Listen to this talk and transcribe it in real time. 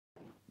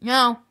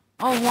Now,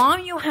 a lot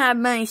of you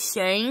have been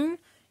saying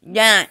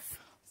that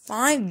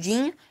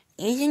 5G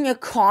isn't the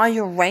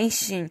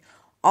causation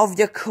of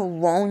the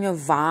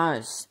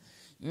coronavirus.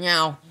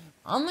 Now,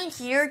 I'm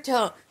here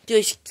to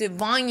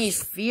divine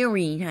this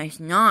theory. That's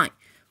not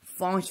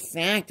false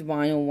fact,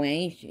 by the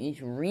way.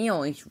 It's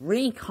real. It's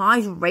really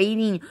causing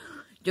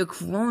the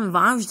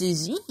coronavirus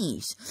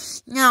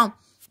disease. Now,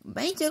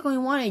 basically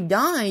what it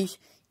does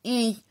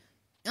is,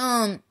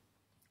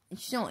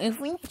 so if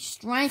we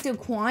extract the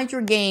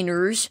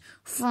quadrigators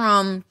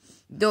from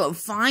the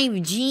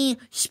 5G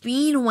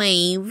speed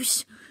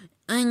waves,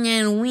 and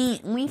then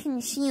we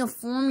can see a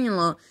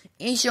formula.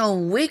 It's a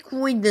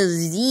liquid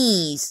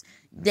disease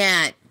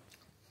that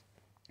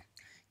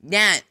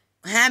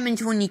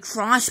happens when you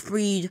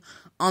crossbreed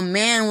a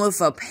man with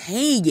a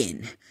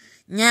pagan.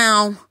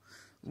 Now,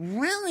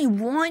 really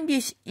what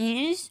this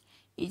is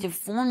a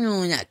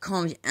formula that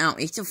comes out.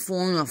 It's a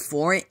formula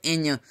for it,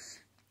 and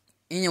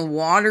the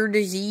water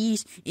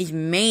disease is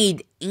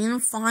made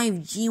in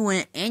 5G when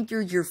it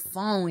enters your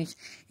phones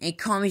and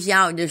comes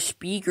out the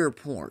speaker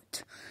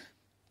port.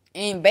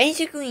 And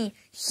basically,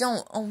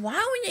 so why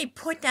would they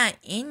put that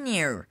in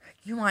there?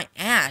 You might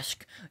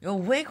ask. The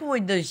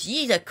liquid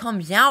disease that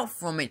comes out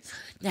from it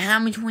that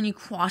happens when you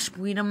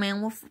crossbreed a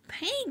man with a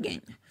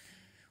pagan.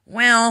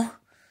 Well,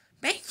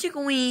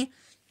 basically,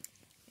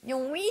 the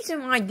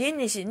reason why I did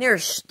this is they're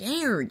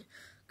scared.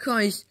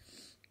 Cause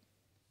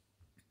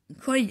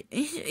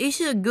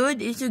it's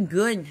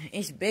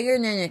bigger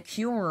than a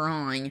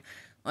QAnon.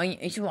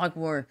 It's like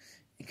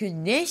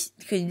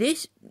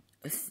this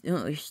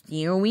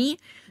theory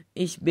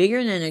is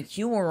bigger than a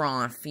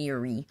QAnon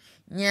theory.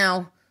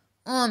 Now,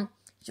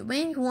 so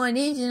basically what it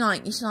is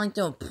it's like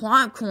the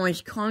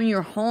popcorns come to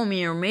your home and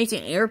you're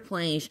making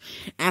airplanes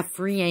at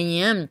 3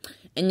 a.m.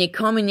 and they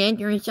come and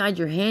enter inside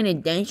your hand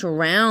and dance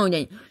around,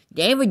 and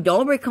David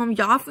Dobrik comes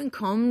off and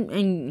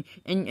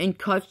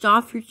cuts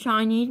off your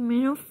Chinese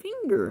middle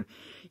finger.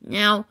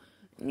 Now,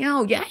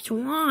 that's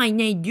why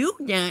they do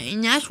that,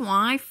 and that's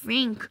why I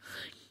think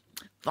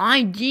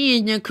 5G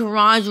is the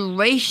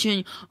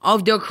causation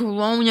of the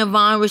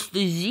coronavirus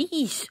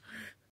disease.